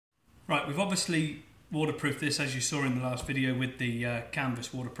Right, we've obviously waterproofed this as you saw in the last video with the canvas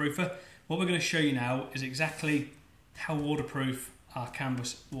waterproofer. What we're going to show you now is exactly how waterproof our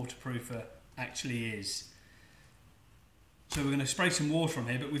canvas waterproofer actually is. So we're going to spray some water on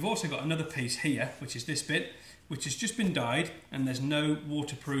here, but we've also got another piece here, which is this bit, which has just been dyed and there's no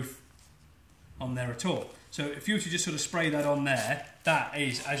waterproof on there at all. So if you were to just sort of spray that on there, that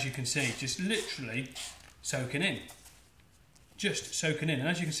is, as you can see, just literally soaking in. Just soaking in. And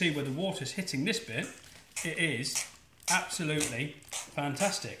as you can see where the water's hitting this bit, it is absolutely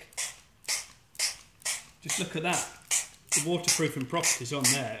fantastic. Just look at that. The waterproofing properties on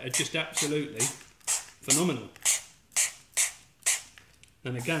there are just absolutely phenomenal.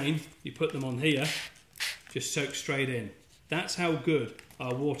 Then again, you put them on here, just soak straight in. That's how good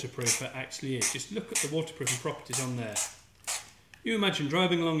our waterproofer actually is. Just look at the waterproofing properties on there. You imagine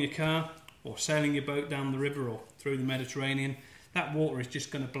driving along your car or sailing your boat down the river or through the Mediterranean. That water is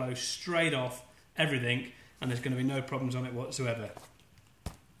just going to blow straight off everything and there's going to be no problems on it whatsoever.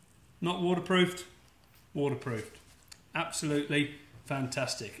 Not waterproofed, waterproofed. Absolutely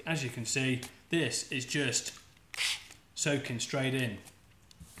fantastic. As you can see, this is just soaking straight in.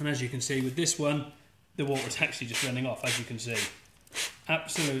 And as you can see with this one, the water is actually just running off, as you can see.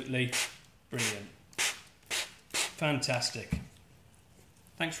 Absolutely brilliant. Fantastic.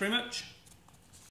 Thanks very much.